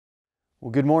Well,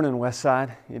 good morning,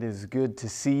 Westside. It is good to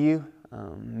see you.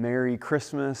 Merry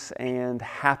Christmas and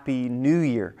Happy New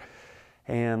Year.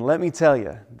 And let me tell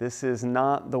you, this is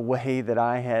not the way that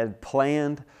I had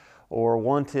planned or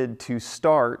wanted to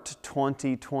start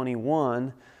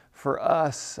 2021 for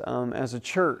us as a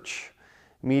church,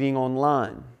 meeting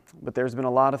online. But there's been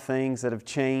a lot of things that have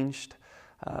changed.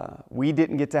 We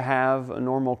didn't get to have a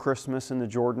normal Christmas in the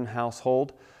Jordan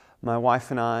household. My wife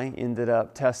and I ended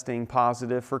up testing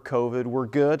positive for COVID. We're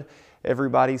good.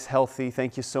 Everybody's healthy.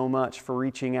 Thank you so much for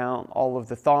reaching out, all of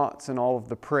the thoughts and all of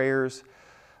the prayers.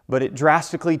 But it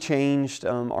drastically changed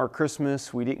our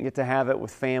Christmas. We didn't get to have it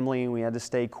with family. We had to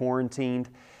stay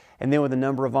quarantined. And then with a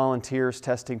number of volunteers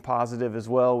testing positive as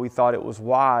well, we thought it was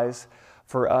wise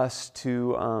for us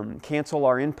to cancel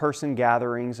our in-person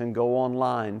gatherings and go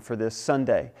online for this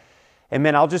Sunday. And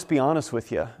man, I'll just be honest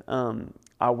with you.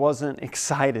 I wasn't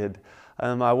excited.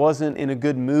 I wasn't in a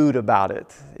good mood about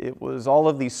it. It was all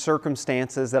of these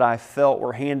circumstances that I felt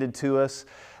were handed to us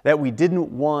that we didn't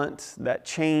want, that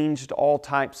changed all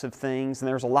types of things. And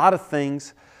there's a lot of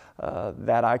things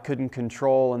that I couldn't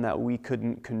control and that we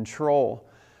couldn't control,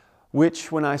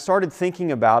 which when I started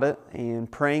thinking about it and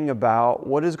praying about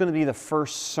what is going to be the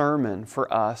first sermon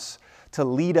for us to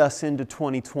lead us into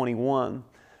 2021,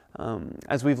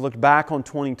 as we've looked back on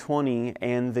 2020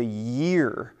 and the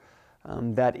year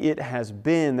that it has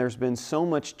been, there's been so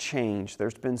much change.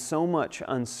 There's been so much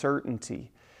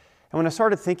uncertainty. And when I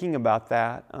started thinking about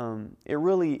that, it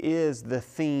really is the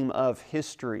theme of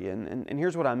history. And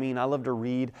here's what I mean. I love to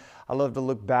read. I love to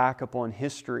look back upon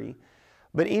history.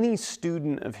 But any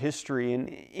student of history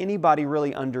and anybody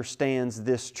really understands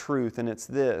this truth, and it's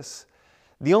this.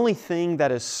 The only thing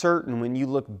that is certain when you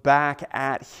look back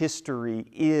at history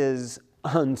is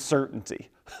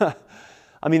uncertainty.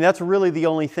 I mean, that's really the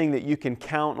only thing that you can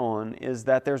count on, is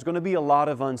that there's going to be a lot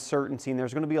of uncertainty and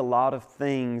there's going to be a lot of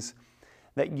things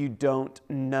that you don't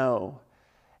know.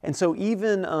 And so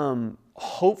even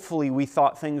hopefully we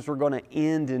thought things were going to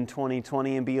end in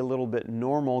 2020 and be a little bit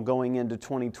normal going into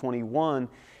 2021.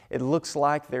 It looks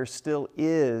like there still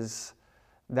is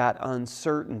that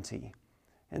uncertainty.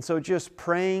 And so just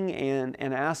praying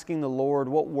and asking the Lord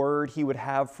what word He would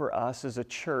have for us as a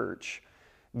church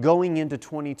going into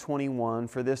 2021,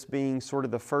 for this being sort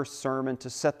of the first sermon to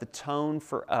set the tone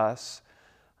for us,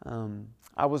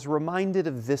 I was reminded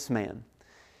of this man.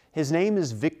 His name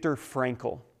is Viktor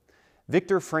Frankl.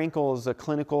 Viktor Frankl is a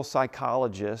clinical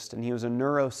psychologist and he was a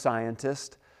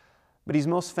neuroscientist, but he's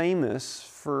most famous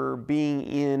for being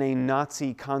in a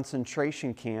Nazi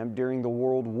concentration camp during the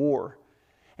World War.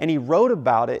 And he wrote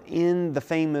about it in the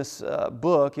famous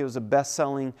book. It was a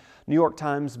best-selling New York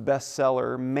Times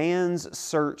bestseller, Man's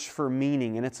Search for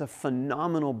Meaning. And it's a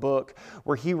phenomenal book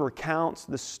where he recounts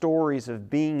the stories of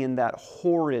being in that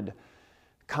horrid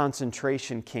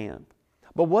concentration camp.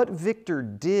 But what Viktor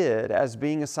did as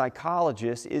being a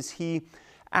psychologist is he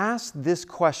asked this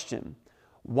question: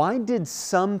 why did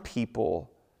some people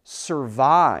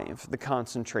survive the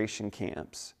concentration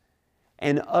camps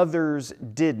and others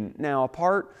didn't? Now,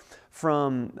 apart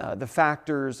from the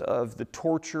factors of the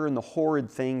torture and the horrid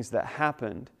things that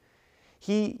happened,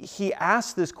 he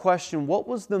asked this question: what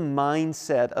was the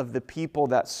mindset of the people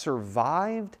that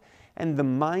survived and the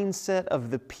mindset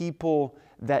of the people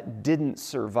that didn't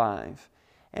survive?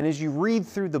 And as you read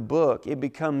through the book, it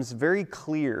becomes very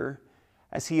clear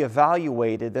as he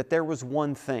evaluated that there was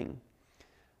one thing.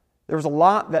 There was a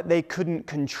lot that they couldn't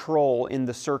control in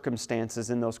the circumstances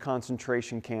in those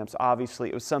concentration camps. Obviously,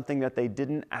 it was something that they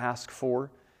didn't ask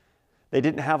for. They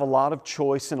didn't have a lot of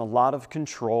choice and a lot of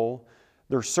control.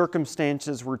 Their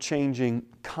circumstances were changing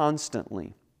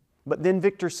constantly. But then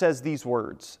Viktor says these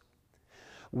words: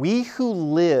 we who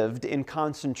lived in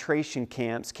concentration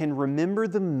camps can remember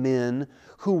the men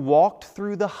who walked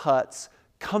through the huts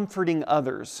comforting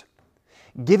others,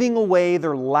 giving away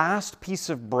their last piece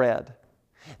of bread.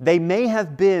 They may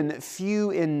have been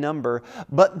few in number,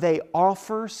 but they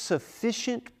offer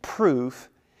sufficient proof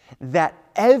that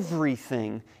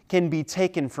everything can be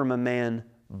taken from a man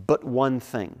but one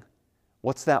thing.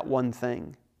 What's that one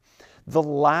thing? The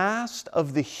last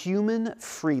of the human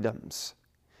freedoms,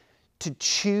 to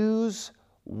choose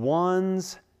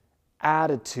one's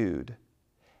attitude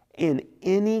in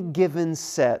any given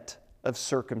set of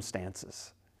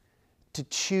circumstances. To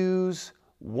choose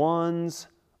one's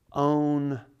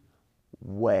own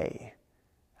way.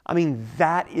 I mean,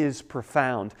 that is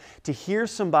profound. To hear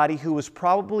somebody who was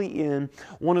probably in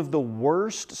one of the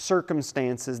worst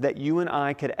circumstances that you and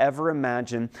I could ever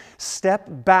imagine step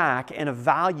back and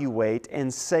evaluate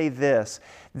and say this,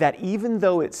 that even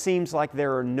though it seems like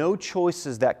there are no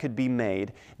choices that could be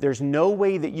made, there's no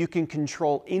way that you can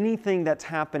control anything that's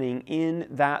happening in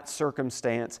that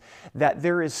circumstance, that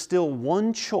there is still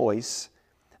one choice,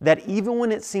 that even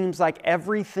when it seems like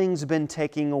everything's been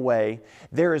taken away,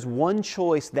 there is one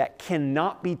choice that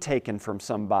cannot be taken from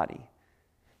somebody.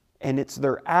 And it's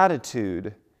their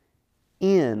attitude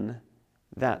in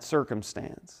that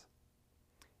circumstance.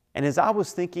 And as I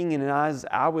was thinking and as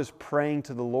I was praying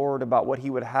to the Lord about what He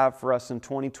would have for us in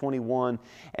 2021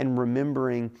 and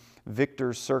remembering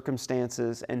Victor's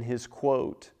circumstances and his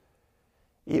quote,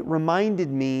 it reminded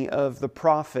me of the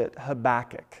prophet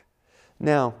Habakkuk.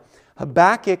 Now,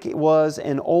 Habakkuk was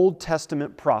an Old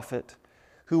Testament prophet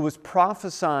who was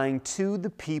prophesying to the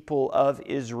people of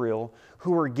Israel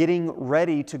who were getting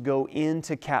ready to go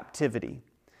into captivity.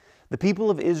 The people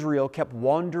of Israel kept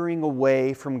wandering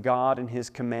away from God and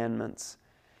His commandments.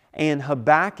 And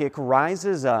Habakkuk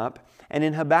rises up, and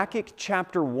in Habakkuk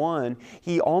chapter 1,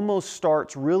 he almost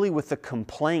starts really with a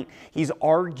complaint. He's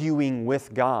arguing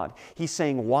with God. He's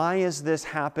saying, why is this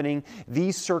happening?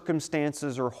 These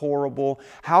circumstances are horrible.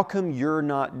 How come you're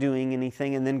not doing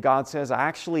anything? And then God says, I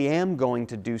actually am going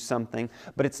to do something,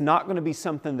 but it's not going to be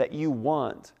something that you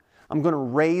want. I'm going to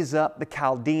raise up the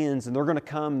Chaldeans, and they're going to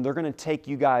come, and they're going to take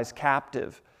you guys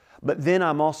captive. But then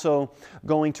I'm also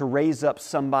going to raise up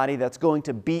somebody that's going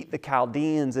to beat the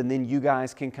Chaldeans, and then you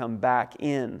guys can come back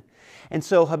in. And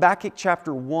so Habakkuk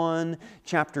chapter 1,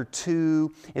 chapter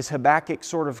 2 is Habakkuk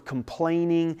sort of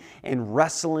complaining and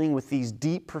wrestling with these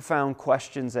deep, profound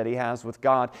questions that he has with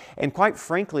God. And quite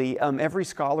frankly, every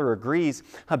scholar agrees,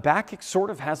 Habakkuk sort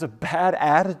of has a bad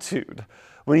attitude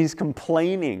when he's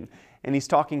complaining and he's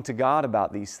talking to God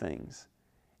about these things.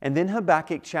 And then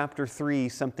Habakkuk chapter 3,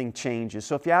 something changes.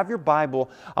 So if you have your Bible,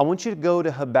 I want you to go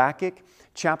to Habakkuk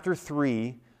chapter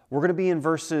 3. We're going to be in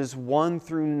verses 1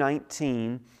 through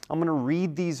 19. I'm going to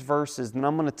read these verses, and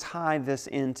I'm going to tie this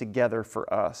in together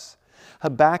for us.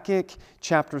 Habakkuk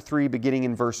chapter 3, beginning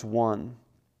in verse 1.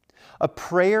 A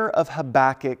prayer of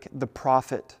Habakkuk the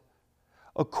prophet,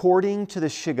 according to the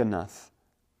Shigionoth.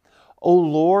 O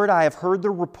Lord, I have heard the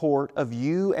report of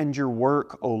you and your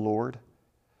work, O Lord.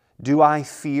 Do I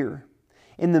fear?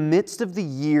 In the midst of the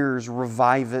years,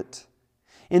 revive it.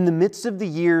 In the midst of the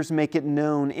years, make it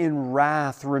known. In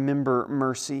wrath, remember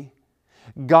mercy.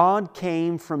 God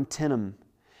came from Teman,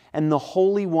 and the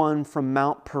Holy One from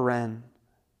Mount Paran.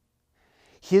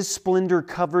 His splendor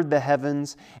covered the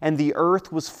heavens, and the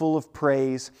earth was full of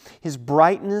praise. His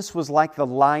brightness was like the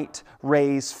light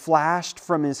rays flashed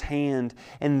from His hand,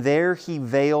 and there He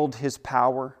veiled His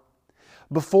power.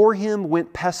 Before Him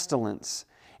went pestilence,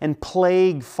 and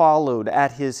plague followed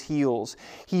at His heels.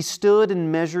 He stood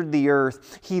and measured the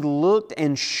earth. He looked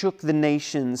and shook the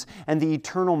nations, and the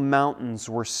eternal mountains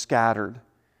were scattered.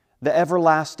 The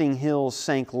everlasting hills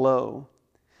sank low.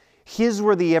 His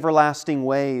were the everlasting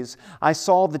ways. I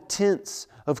saw the tents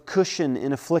of Cushan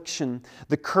in affliction.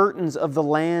 The curtains of the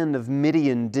land of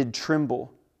Midian did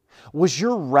tremble. Was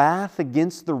your wrath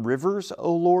against the rivers,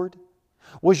 O Lord?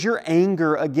 Was your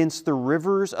anger against the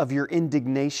rivers of your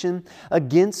indignation,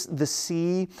 against the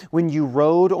sea when you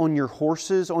rode on your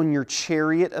horses, on your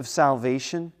chariot of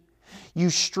salvation? You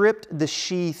stripped the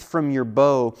sheath from your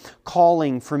bow,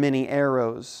 calling for many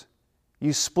arrows.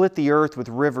 You split the earth with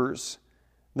rivers.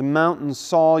 The mountains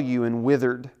saw you and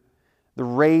withered. The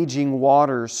raging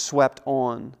waters swept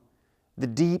on. The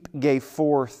deep gave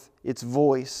forth its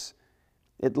voice.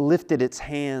 It lifted its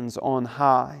hands on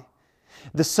high.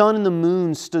 The sun and the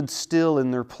moon stood still in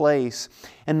their place,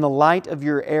 and the light of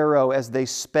your arrow as they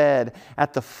sped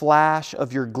at the flash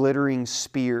of your glittering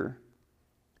spear.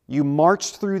 You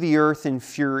marched through the earth in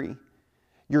fury.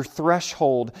 Your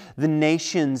threshold, the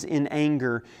nations in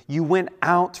anger. You went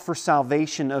out for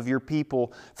salvation of your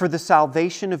people, for the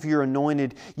salvation of your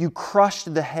anointed. You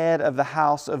crushed the head of the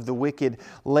house of the wicked,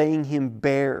 laying him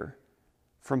bare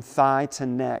from thigh to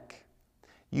neck.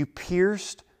 You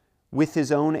pierced with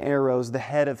his own arrows the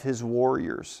head of his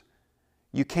warriors.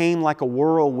 You came like a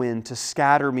whirlwind to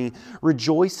scatter me,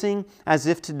 rejoicing as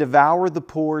if to devour the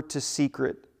poor to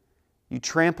secret. You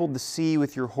trampled the sea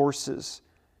with your horses,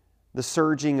 the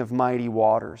surging of mighty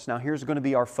waters. Now here's going to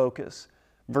be our focus,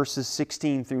 verses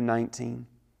 16 through 19.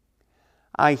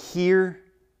 I hear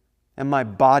and my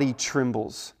body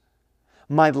trembles.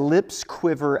 My lips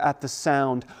quiver at the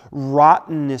sound.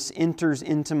 Rottenness enters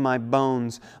into my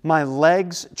bones. My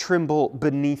legs tremble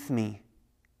beneath me.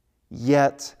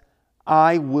 Yet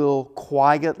I will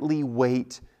quietly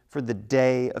wait for the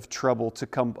day of trouble to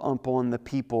come upon the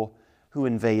people who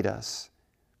invade us.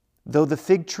 Though the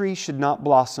fig tree should not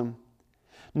blossom,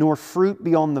 nor fruit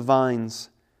be on the vines,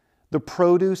 the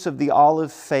produce of the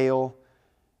olive fail,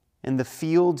 and the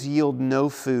fields yield no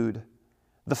food,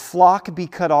 the flock be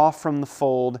cut off from the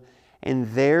fold, and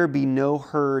there be no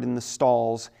herd in the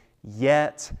stalls,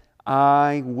 yet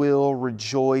I will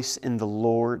rejoice in the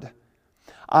Lord.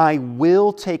 I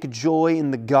will take joy in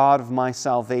the God of my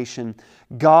salvation.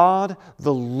 God,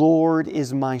 the Lord,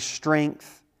 is my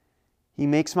strength. He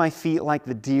makes my feet like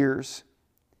the deer's.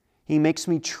 He makes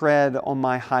me tread on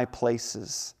my high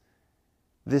places.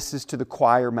 This is to the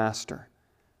choir master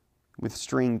with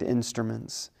stringed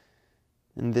instruments.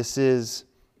 And this is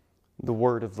the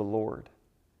word of the Lord.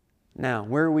 Now,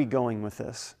 where are we going with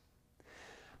this?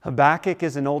 Habakkuk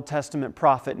is an Old Testament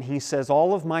prophet, and he says,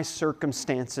 all of my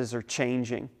circumstances are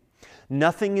changing.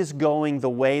 Nothing is going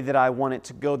the way that I want it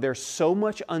to go. There's so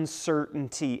much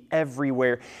uncertainty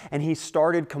everywhere. And he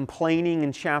started complaining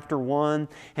in chapter 1,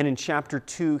 and in chapter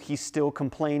 2, he's still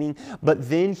complaining. But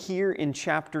then here in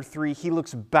chapter 3, he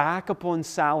looks back upon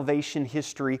salvation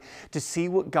history to see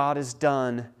what God has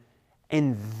done,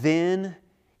 and then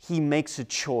he makes a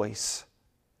choice.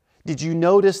 Did you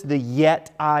notice the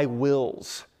yet I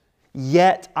wills?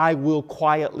 Yet I will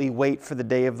quietly wait for the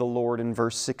day of the Lord in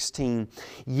verse 16.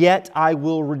 Yet I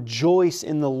will rejoice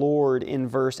in the Lord in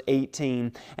verse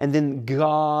 18. And then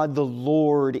God the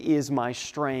Lord is my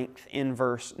strength in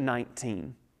verse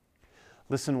 19.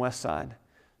 Listen, Westside,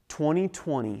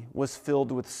 2020 was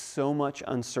filled with so much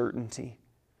uncertainty,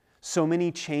 so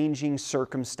many changing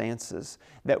circumstances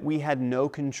that we had no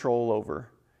control over.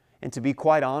 And to be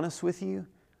quite honest with you,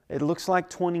 it looks like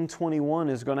 2021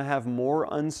 is going to have more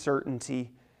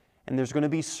uncertainty, and there's going to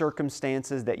be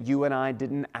circumstances that you and I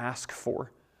didn't ask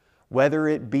for. Whether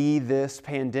it be this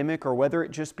pandemic or whether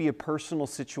it just be a personal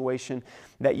situation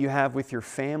that you have with your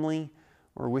family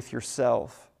or with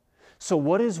yourself. So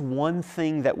what is one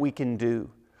thing that we can do?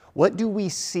 What do we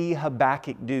see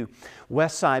Habakkuk do?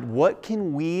 Westside, what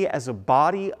can we as a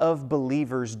body of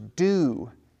believers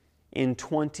do in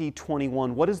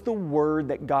 2021? What is the word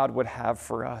that God would have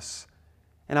for us?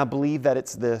 And I believe that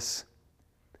it's this: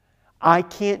 I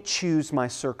can't choose my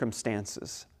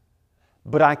circumstances,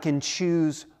 but I can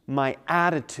choose my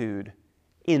attitude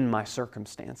in my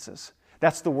circumstances.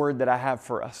 That's the word that I have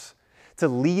for us to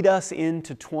lead us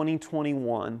into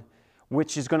 2021,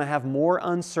 which is going to have more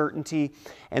uncertainty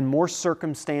and more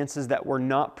circumstances that we're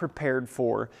not prepared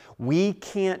for. We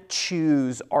can't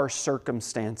choose our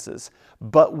circumstances,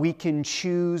 but we can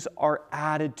choose our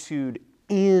attitude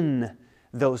in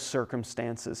those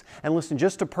circumstances. And listen,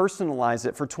 just to personalize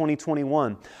it for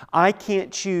 2021, I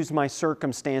can't choose my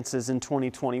circumstances in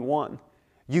 2021.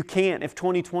 You can't. If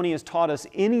 2020 has taught us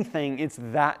anything, it's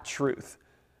that truth.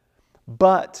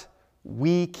 But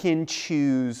we can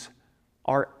choose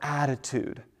our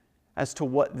attitude as to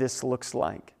what this looks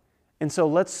like. And so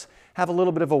let's have a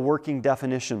little bit of a working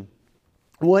definition.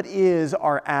 What is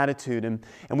our attitude? And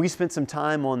we spent some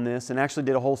time on this and actually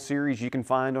did a whole series you can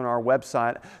find on our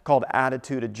website called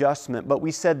Attitude Adjustment. But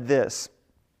we said this: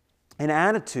 an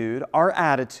attitude, our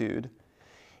attitude,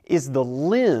 is the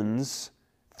lens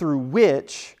through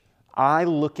which I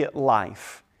look at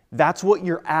life. That's what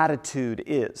your attitude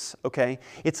is, okay?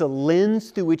 It's a lens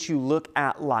through which you look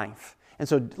at life. And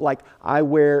so, like, I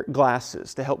wear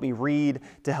glasses to help me read,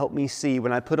 to help me see.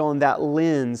 When I put on that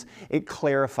lens, it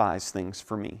clarifies things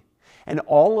for me. And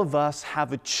all of us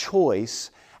have a choice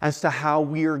as to how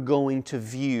we are going to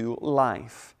view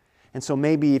life. And so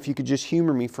maybe if you could just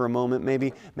humor me for a moment,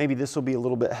 maybe this will be a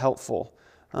little bit helpful.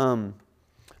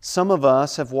 Some of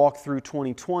us have walked through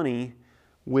 2020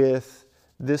 with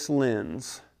this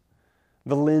lens,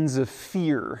 the lens of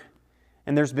fear.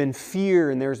 And there's been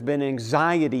fear and there's been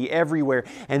anxiety everywhere.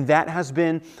 And that has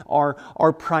been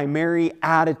our primary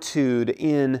attitude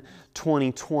in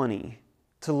 2020,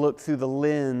 to look through the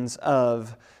lens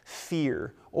of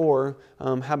fear. Or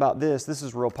how about this? This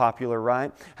is real popular,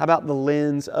 right? How about the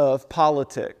lens of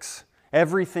politics?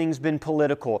 Everything's been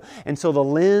political. And so the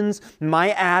lens,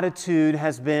 my attitude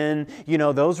has been,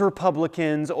 those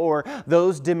Republicans or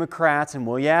those Democrats, and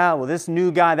this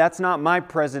new guy, that's not my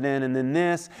president, and then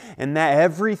this and that.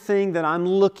 Everything that I'm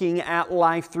looking at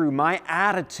life through, my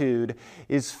attitude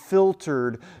is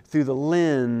filtered through the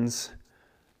lens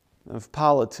of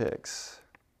politics.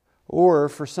 Or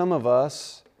for some of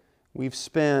us, we've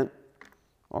spent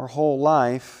our whole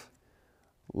life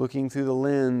looking through the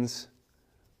lens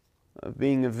of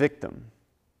being a victim.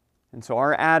 And so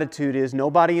our attitude is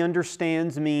nobody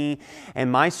understands me and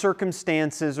my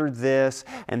circumstances are this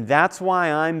and that's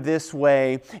why I'm this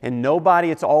way and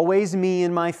it's always me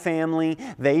and my family.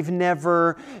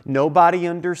 Nobody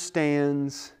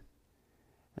understands.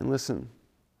 And listen,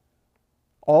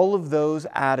 all of those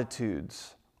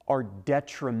attitudes are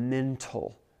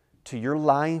detrimental to your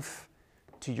life,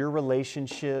 to your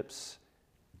relationships,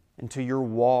 and to your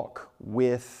walk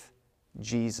with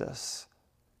Jesus.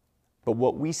 But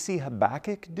what we see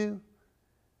Habakkuk do,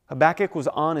 Habakkuk was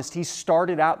honest. He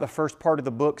started out the first part of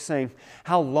the book saying,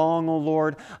 "How long, O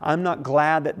Lord? I'm not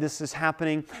glad that this is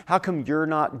happening. How come you're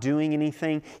not doing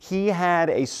anything?" He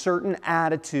had a certain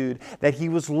attitude that he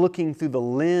was looking through the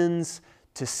lens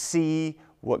to see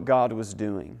what God was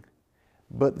doing.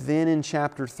 But then in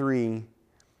chapter 3,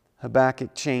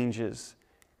 Habakkuk changes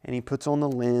and he puts on the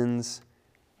lens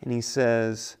and he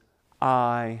says,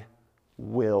 "I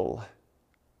will."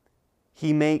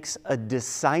 He makes a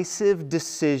decisive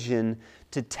decision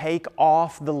to take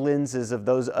off the lenses of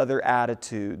those other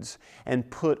attitudes and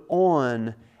put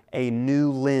on a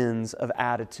new lens of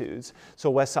attitudes.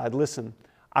 So Westside, listen,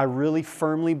 I really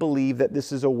firmly believe that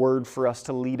this is a word for us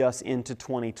to lead us into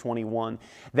 2021,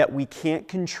 that we can't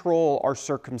control our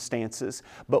circumstances,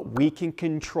 but we can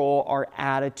control our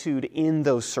attitude in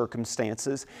those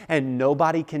circumstances, and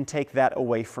nobody can take that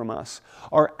away from us.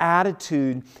 Our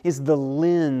attitude is the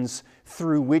lens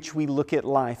through which we look at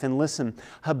life. And listen,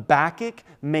 Habakkuk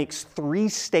makes 3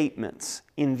 statements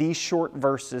in these short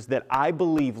verses that I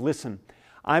believe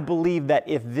that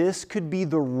if this could be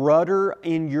the rudder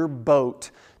in your boat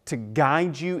to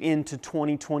guide you into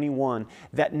 2021,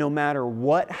 that no matter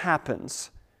what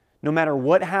happens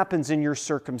in your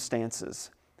circumstances,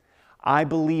 I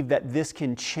believe that this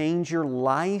can change your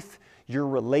life, your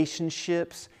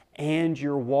relationships, and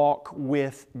your walk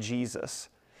with Jesus.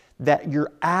 That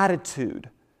your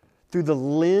attitude, through the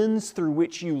lens through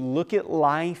which you look at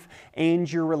life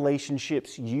and your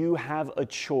relationships, you have a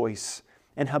choice.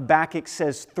 And Habakkuk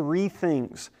says 3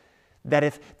 things that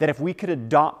if we could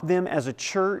adopt them as a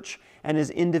church and as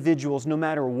individuals, no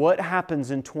matter what happens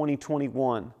in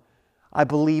 2021, I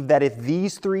believe that if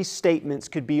these 3 statements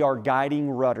could be our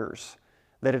guiding rudders,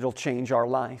 that it'll change our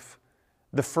life.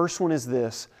 The first one is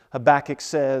this. Habakkuk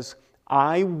says,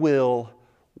 "I will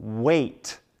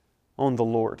wait on the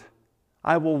Lord."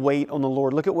 I will wait on the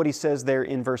Lord. Look at what he says there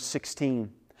in verse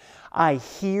 16. "I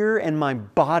hear and my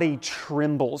body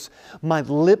trembles. My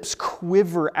lips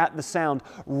quiver at the sound.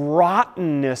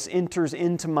 Rottenness enters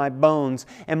into my bones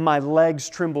and my legs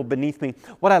tremble beneath me."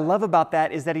 What I love about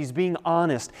that is that he's being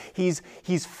honest. He's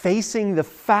facing the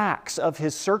facts of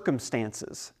his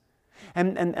circumstances.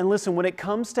 And listen, when it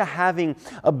comes to having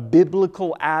a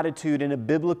biblical attitude and a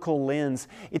biblical lens,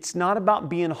 it's not about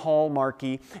being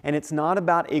hallmarky and it's not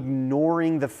about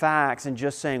ignoring the facts and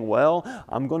just saying, "Well,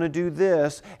 I'm going to do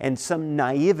this," and some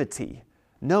naivety.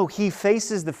 No, he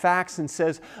faces the facts and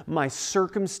says, "My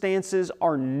circumstances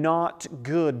are not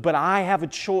good, but I have a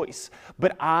choice.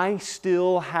 But I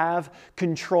still have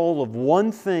control of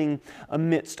one thing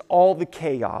amidst all the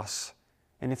chaos,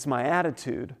 and it's my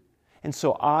attitude. And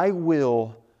so I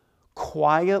will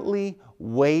quietly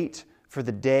wait for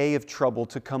the day of trouble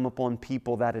to come upon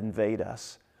people that invade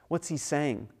us." What's he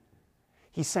saying?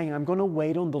 He's saying, I'm going to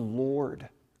wait on the Lord.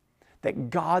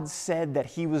 That God said that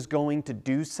He was going to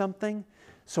do something,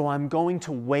 so I'm going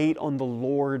to wait on the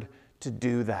Lord to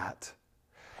do that.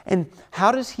 And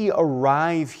how does he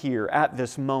arrive here at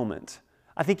this moment?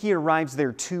 I think he arrives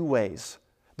there 2 ways.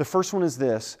 The first one is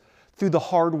this, through the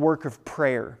hard work of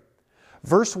prayer.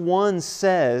 Verse 1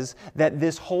 says that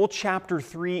this whole chapter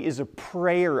 3 is a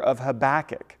prayer of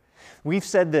Habakkuk. We've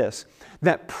said this,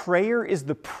 that prayer is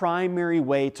the primary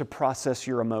way to process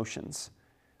your emotions.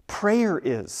 Prayer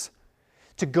is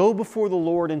to go before the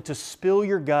Lord and to spill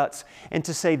your guts and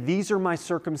to say, "These are my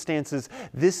circumstances.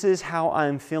 This is how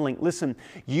I'm feeling." Listen,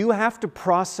 you have to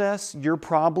process your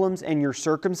problems and your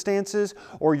circumstances,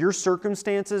 or your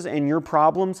circumstances and your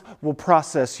problems will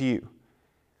process you.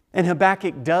 And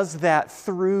Habakkuk does that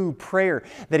through prayer,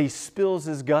 that he spills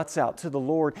his guts out to the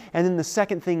Lord. And then the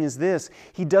second thing is this,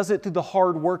 he does it through the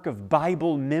hard work of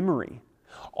Bible memory.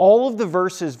 All of the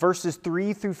verses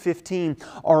 3 through 15,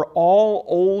 are all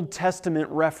Old Testament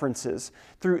references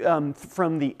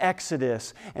from the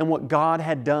Exodus and what God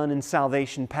had done in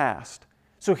salvation past.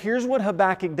 So here's what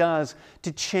Habakkuk does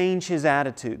to change his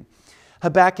attitude.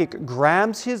 Habakkuk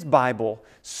grabs his Bible,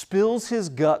 spills his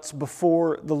guts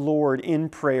before the Lord in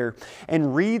prayer,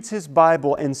 and reads his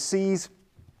Bible and sees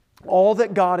all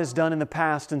that God has done in the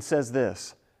past and says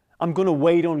this, "I'm going to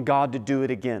wait on God to do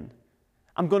it again.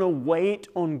 I'm going to wait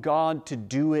on God to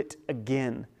do it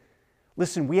again."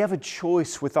 Listen, we have a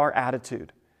choice with our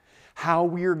attitude, how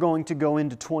we are going to go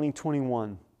into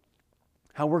 2021,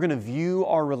 how we're going to view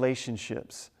our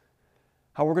relationships,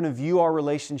 how we're going to view our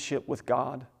relationship with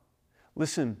God.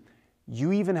 Listen,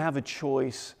 you even have a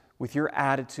choice with your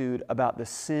attitude about the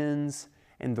sins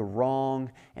and the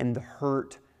wrong and the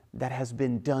hurt that has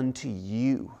been done to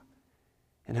you.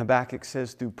 And Habakkuk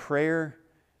says, through prayer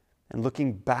and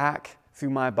looking back through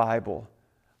my Bible,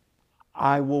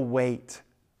 I will wait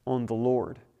on the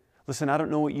Lord. Listen, I don't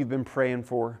know what you've been praying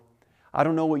for. I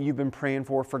don't know what you've been praying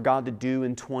for God to do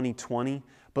in 2020.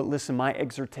 But listen, my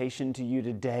exhortation to you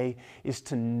today is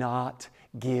to not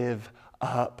give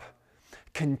up.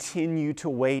 Continue to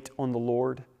wait on the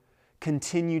Lord.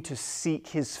 Continue to seek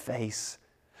His face.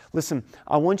 Listen,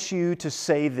 I want you to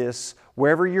say this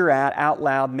wherever you're at out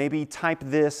loud. Maybe type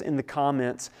this in the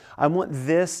comments. I want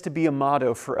this to be a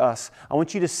motto for us. I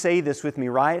want you to say this with me,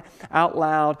 right? Out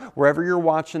loud, wherever you're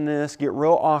watching this, get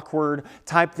real awkward.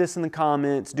 Type this in the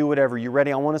comments. Do whatever. You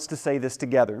ready? I want us to say this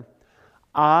together.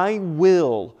 I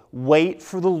will wait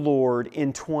for the Lord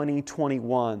in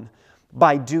 2021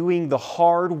 by doing the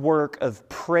hard work of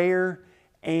prayer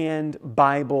and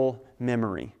Bible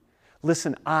memory.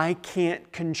 Listen, I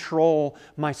can't control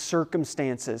my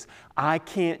circumstances. I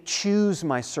can't choose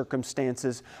my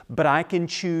circumstances, but I can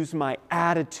choose my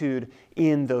attitude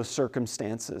in those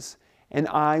circumstances. And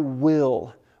I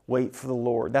will wait for the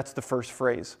Lord. That's the first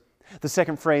phrase. The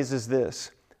second phrase is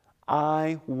this: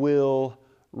 I will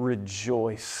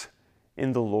rejoice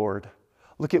in the Lord.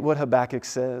 Look at what Habakkuk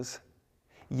says.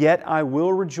 Yet I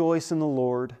will rejoice in the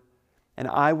Lord, and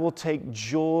I will take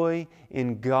joy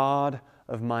in God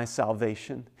of my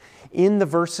salvation. In the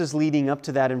verses leading up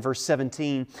to that, in verse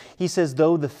 17, he says,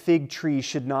 though the fig tree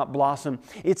should not blossom.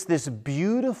 It's this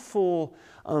beautiful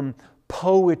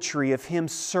poetry of him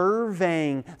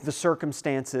surveying the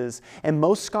circumstances. And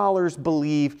most scholars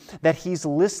believe that he's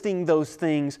listing those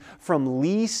things from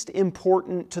least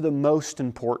important to the most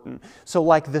important. So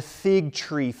like the fig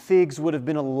tree, figs would have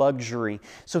been a luxury.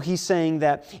 So he's saying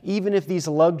that even if these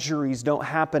luxuries don't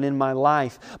happen in my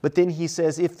life, but then he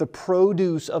says, if the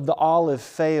produce of the olive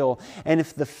fail, and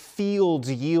if the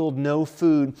fields yield no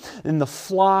food, and the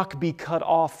flock be cut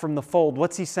off from the fold.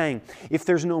 What's he saying? If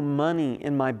there's no money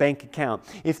in my bank account,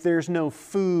 if there's no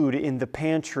food in the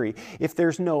pantry, if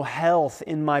there's no health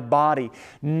in my body,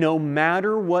 no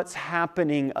matter what's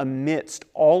happening amidst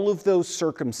all of those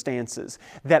circumstances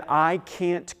that I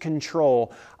can't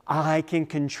control, I can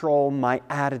control my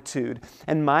attitude.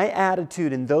 And my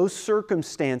attitude in those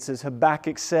circumstances,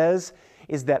 Habakkuk says,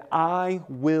 is that I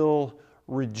will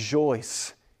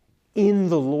rejoice in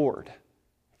the Lord.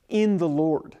 In the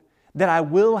Lord. That I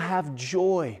will have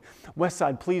joy.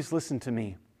 Westside, please listen to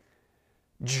me.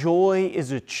 Joy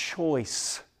is a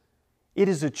choice. It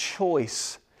is a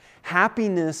choice.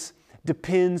 Happiness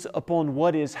depends upon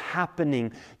what is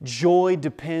happening. Joy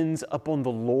depends upon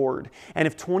the Lord. And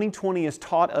if 2020 has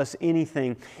taught us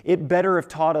anything, it better have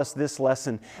taught us this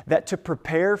lesson, that to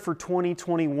prepare for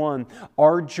 2021,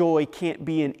 our joy can't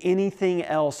be in anything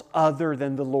else other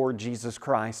than the Lord Jesus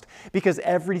Christ, because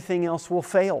everything else will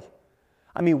fail.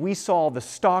 I mean, we saw the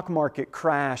stock market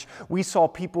crash. We saw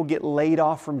people get laid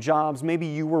off from jobs. Maybe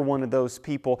you were one of those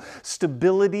people.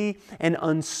 Stability and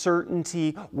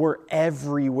uncertainty were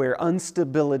everywhere.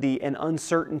 Instability and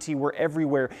uncertainty were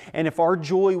everywhere. And if our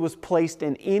joy was placed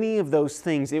in any of those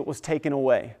things, it was taken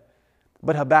away.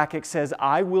 But Habakkuk says,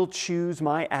 I will choose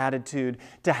my attitude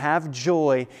to have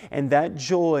joy, and that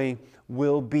joy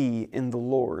will be in the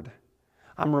Lord.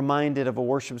 I'm reminded of a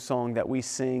worship song that we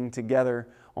sing together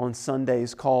on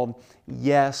Sundays called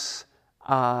Yes,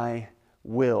 I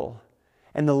Will.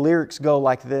 And the lyrics go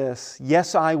like this: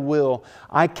 Yes, I will.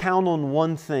 I count on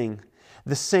one thing.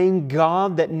 The same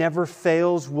God that never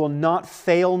fails will not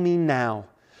fail me now.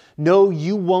 No,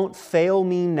 you won't fail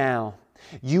me now.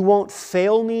 You won't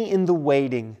fail me in the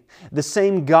waiting. The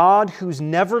same God who's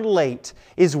never late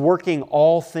is working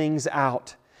all things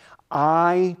out.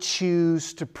 I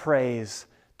choose to praise,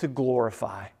 to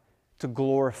glorify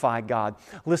God.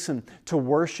 Listen, to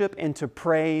worship and to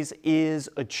praise is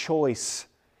a choice.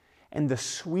 And the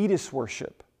sweetest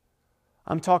worship,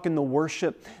 I'm talking the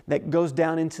worship that goes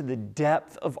down into the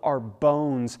depth of our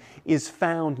bones, is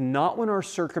found not when our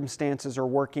circumstances are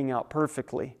working out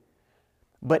perfectly,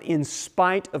 but in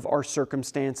spite of our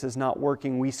circumstances not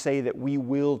working, we say that we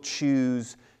will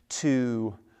choose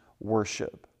to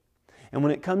worship. And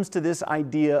when it comes to this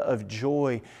idea of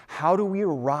joy, how do we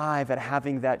arrive at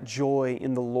having that joy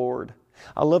in the Lord?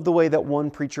 I love the way that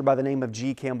one preacher by the name of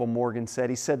G. Campbell Morgan said.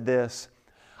 He said this: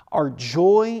 our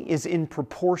joy is in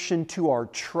proportion to our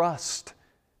trust,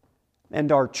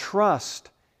 and our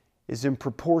trust is in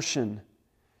proportion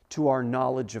to our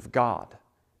knowledge of God.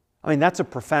 I mean, that's a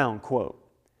profound quote.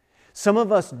 Some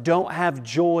of us don't have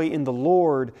joy in the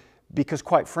Lord because,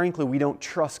 quite frankly, we don't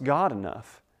trust God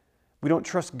enough. We don't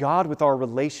trust God with our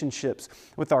relationships,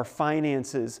 with our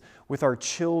finances, with our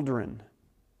children,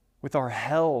 with our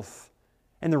health.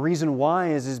 And the reason why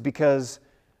is because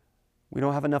we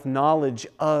don't have enough knowledge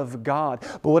of God.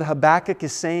 But what Habakkuk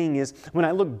is saying is, when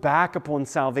I look back upon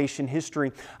salvation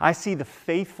history, I see the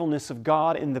faithfulness of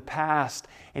God in the past,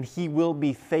 and He will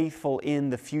be faithful in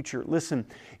the future. Listen,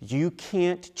 you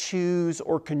can't choose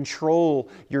or control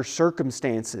your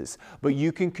circumstances, but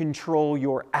you can control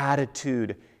your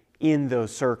attitude in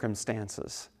those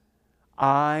circumstances.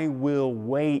 I will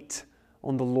wait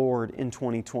on the Lord in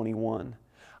 2021.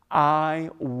 I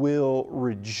will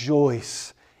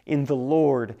rejoice in the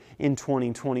Lord in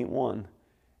 2021.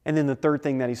 And then the third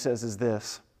thing that he says is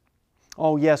this.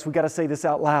 Oh yes, we got to say this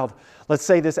out loud. Let's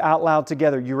say this out loud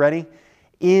together. You ready?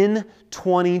 In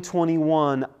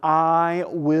 2021, I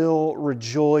will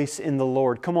rejoice in the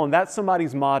Lord. Come on, that's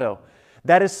somebody's motto.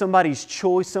 That is somebody's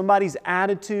choice, somebody's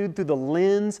attitude through the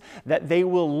lens that they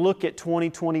will look at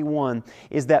 2021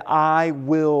 is that I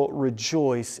will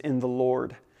rejoice in the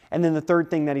Lord. And then the third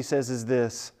thing that he says is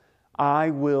this. I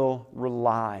will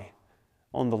rely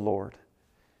on the Lord.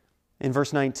 In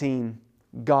verse 19,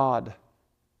 God,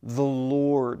 the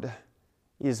Lord,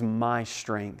 is my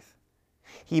strength.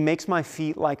 He makes my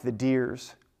feet like the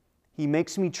deer's. He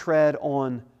makes me tread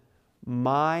on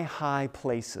my high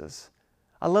places.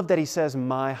 I love that he says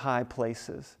my high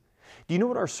places. Do you know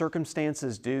what our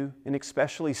circumstances do, and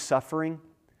especially suffering?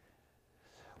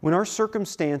 When our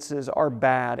circumstances are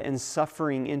bad and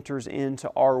suffering enters into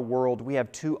our world, we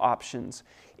have two options.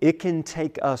 It can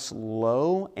take us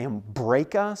low and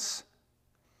break us,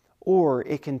 or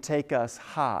it can take us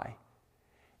high.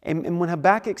 And when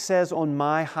Habakkuk says on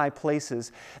my high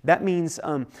places, that means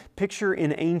picture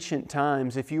in ancient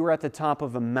times, if you were at the top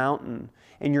of a mountain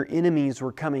and your enemies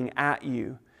were coming at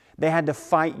you, they had to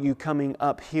fight you coming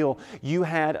uphill. You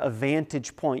had a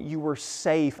vantage point. You were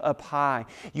safe up high.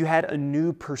 You had a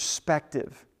new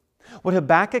perspective. What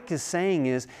Habakkuk is saying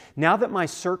is, now that my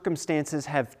circumstances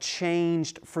have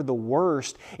changed for the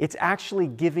worst, it's actually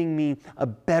giving me a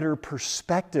better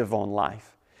perspective on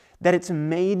life. That it's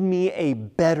made me a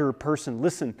better person.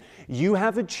 Listen, you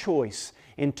have a choice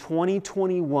in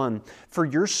 2021 for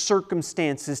your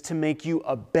circumstances to make you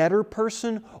a better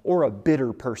person or a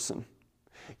bitter person.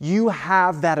 You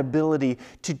have that ability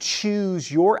to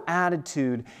choose your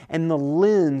attitude and the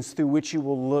lens through which you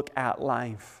will look at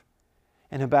life.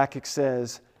 And Habakkuk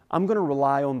says, I'm going to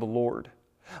rely on the Lord.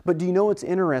 But do you know what's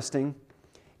interesting?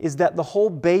 Is that the whole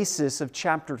basis of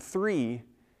chapter 3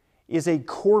 is a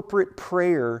corporate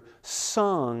prayer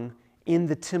sung in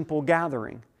the temple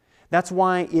gathering. That's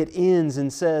why it ends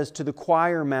and says, to the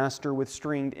choir master with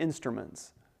stringed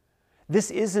instruments. This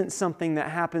isn't something that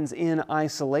happens in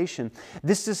isolation.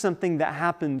 This is something that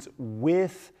happens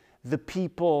with the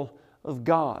people of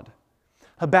God.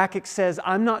 Habakkuk says,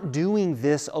 I'm not doing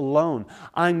this alone.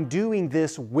 I'm doing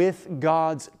this with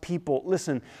God's people.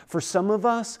 Listen, for some of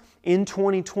us in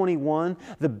 2021,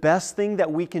 the best thing that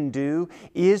we can do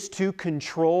is to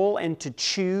control and to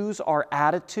choose our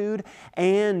attitude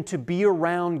and to be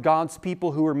around God's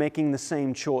people who are making the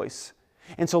same choice.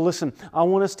 And so listen, I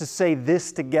want us to say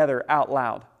this together out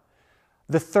loud.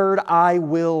 The third I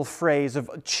will phrase of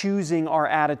choosing our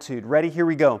attitude. Ready? Here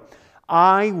we go.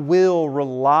 I will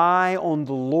rely on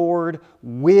the Lord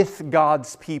with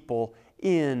God's people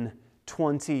in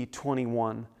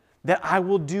 2021. That I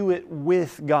will do it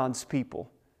with God's people.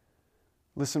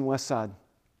 Listen, Westside,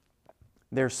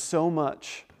 there's so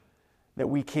much that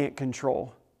we can't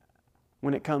control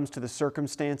when it comes to the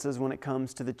circumstances, when it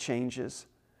comes to the changes.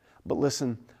 But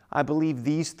listen, I believe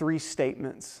these three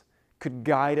statements could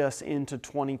guide us into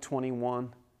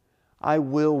 2021. I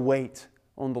will wait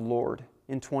on the Lord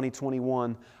in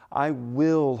 2021. I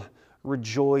will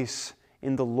rejoice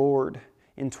in the Lord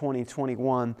in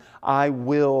 2021. I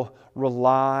will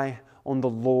rely on the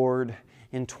Lord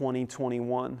in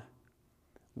 2021.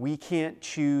 We can't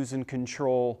choose and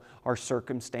control our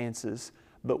circumstances,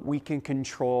 but we can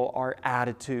control our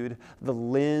attitude, the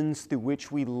lens through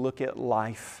which we look at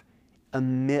life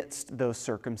amidst those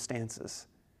circumstances.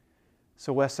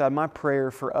 So Westside, my prayer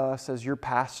for us as your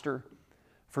pastor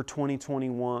for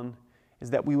 2021 is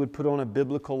that we would put on a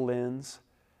biblical lens,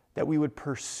 that we would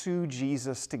pursue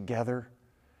Jesus together,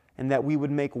 and that we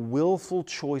would make willful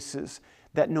choices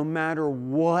that no matter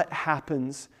what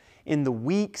happens in the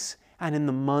weeks and in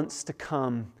the months to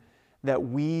come, that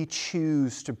we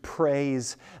choose to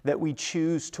praise, that we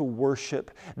choose to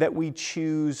worship, that we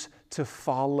choose to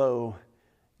follow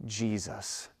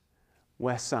Jesus.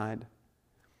 Westside,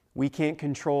 we can't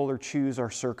control or choose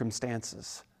our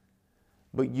circumstances,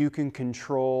 but you can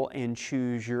control and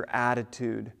choose your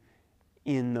attitude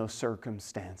in those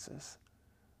circumstances.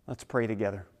 Let's pray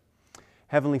together.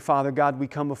 Heavenly Father, God, we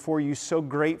come before you so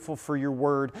grateful for your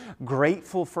word,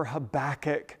 grateful for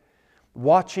Habakkuk,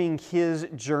 watching his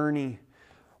journey,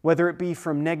 whether it be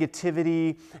from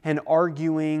negativity and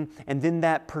arguing and then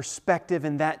that perspective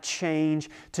and that change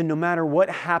to no matter what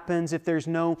happens, if there's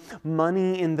no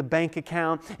money in the bank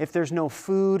account, if there's no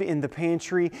food in the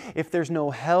pantry, if there's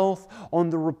no health on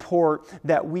the report,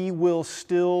 that we will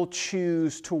still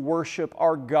choose to worship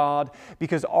our God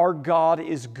because our God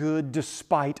is good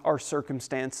despite our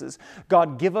circumstances.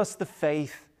 God, give us the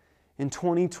faith in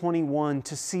 2021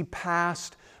 to see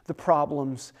past the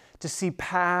problems, to see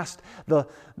past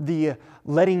the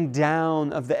letting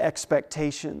down of the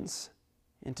expectations,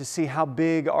 and to see how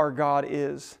big our God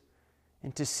is,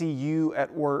 and to see you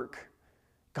at work.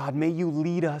 God, may you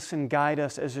lead us and guide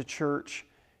us as a church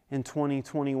in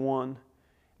 2021.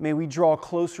 May we draw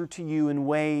closer to you in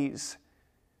ways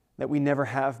that we never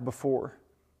have before.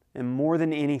 And more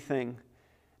than anything,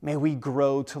 may we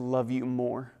grow to love you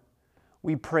more.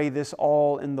 We pray this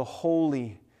all in the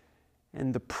holy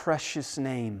and the precious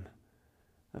name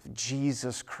of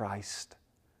Jesus Christ.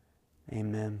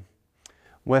 Amen.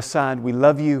 Westside, we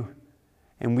love you,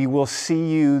 and we will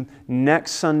see you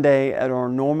next Sunday at our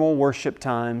normal worship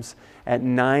times at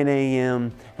 9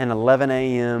 a.m. and 11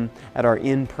 a.m. at our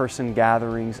in-person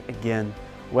gatherings again.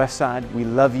 Westside, we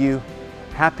love you.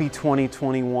 Happy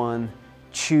 2021.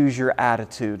 Choose your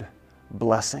attitude.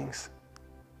 Blessings.